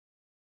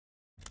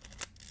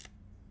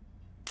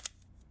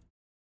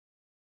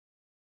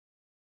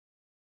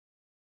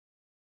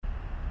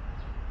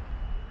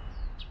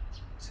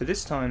So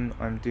this time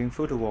I'm doing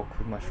photo walk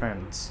with my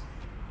friends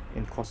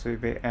in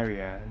Causeway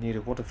area near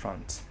the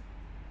waterfront.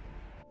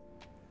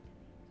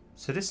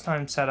 So this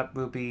time setup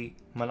will be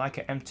my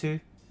Leica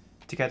M2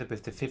 together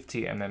with the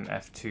 50mm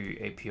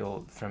f2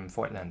 APO from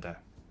Voigtlander.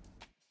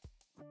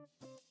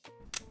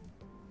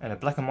 And the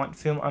black and white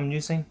film I'm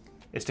using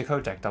is the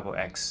Kodak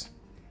Double-X.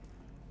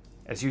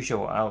 As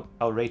usual,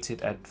 I'll rate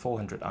it at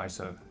 400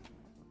 ISO.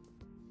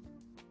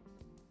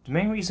 The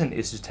main reason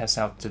is to test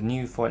out the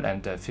new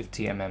Voigtlander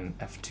 50mm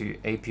f2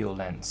 APO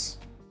lens.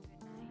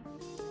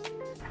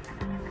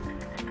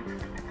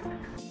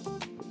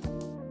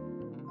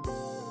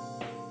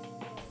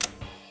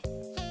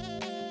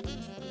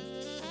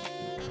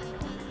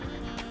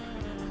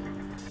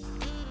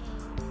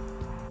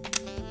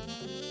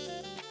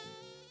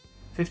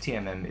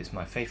 .50mm is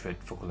my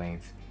favorite focal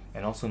length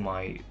and also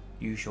my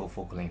usual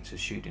focal length to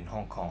shoot in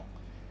Hong Kong,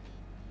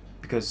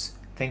 because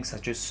things are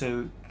just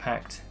so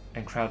packed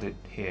and crowded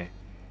here,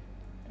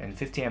 and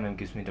 50mm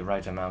gives me the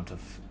right amount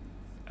of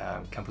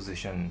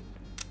composition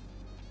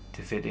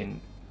to fit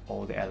in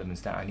all the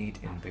elements that I need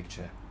in the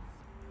picture.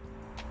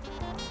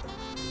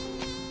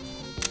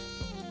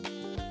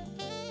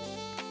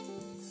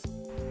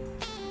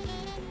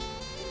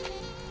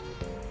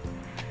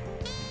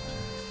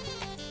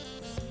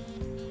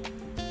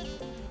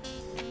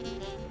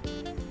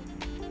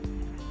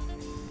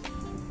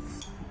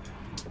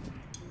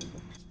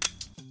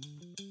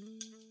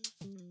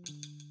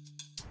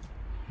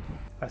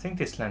 I think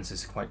this lens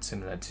is quite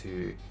similar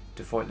to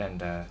the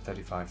Voigtlander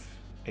 35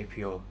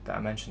 APO that I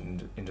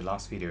mentioned in the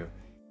last video.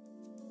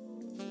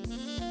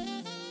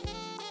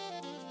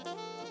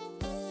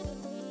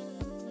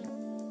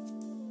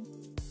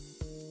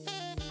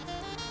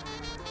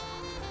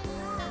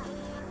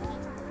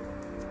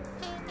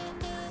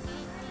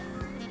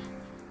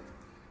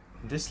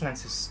 This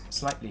lens is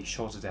slightly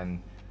shorter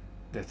than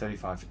the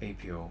 35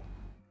 APO.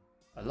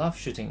 I love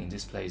shooting in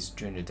this place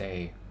during the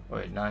day or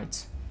at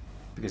night,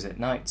 because at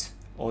night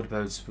all the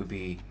boats will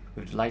be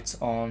with lights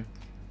on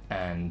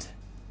and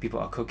people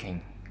are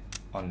cooking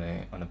on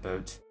the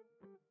boat.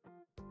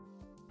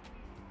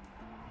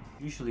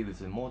 Usually with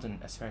the modern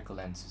aspherical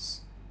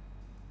lenses,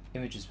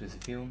 images with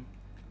the film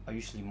are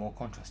usually more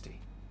contrasty.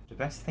 The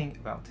best thing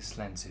about this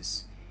lens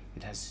is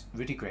it has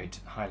really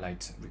great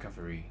highlight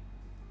recovery.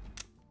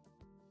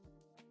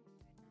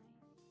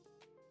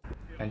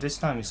 And this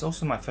time is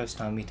also my first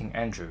time meeting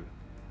Andrew.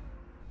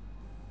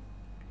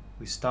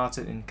 We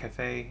started in a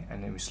cafe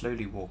and then we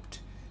slowly walked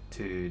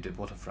to the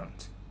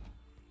waterfront.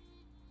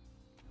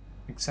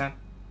 Except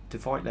the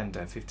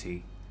Voigtlander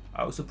 50,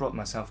 I also brought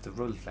myself the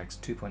Rolleiflex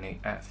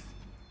 2.8f.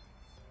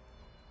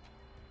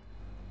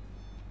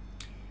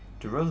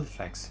 The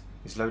Rolleiflex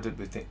is loaded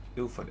with the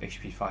Ilford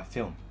HP5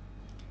 film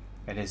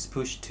and is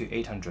pushed to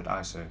 800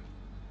 ISO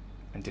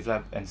and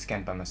developed and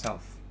scanned by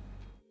myself.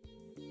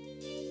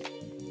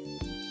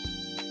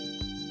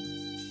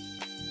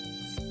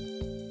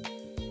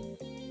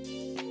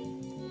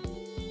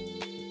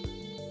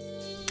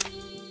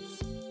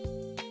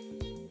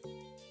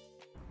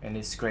 And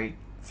it's great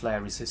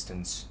flare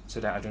resistance so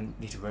that I don't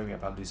need to worry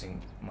about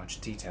losing much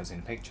details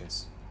in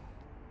pictures.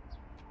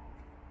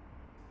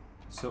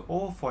 So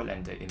all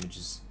Voigtlander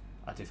images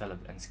are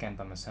developed and scanned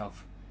by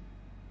myself,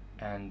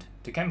 and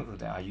the chemical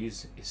that I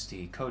use is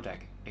the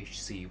Kodak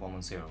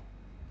HC110.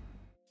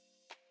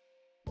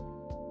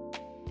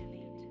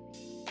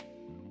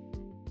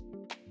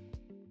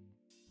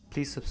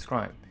 Please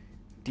subscribe.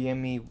 DM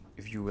me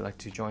if you would like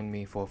to join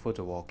me for a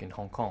photo walk in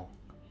Hong Kong.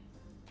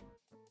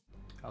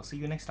 I'll see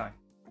you next time.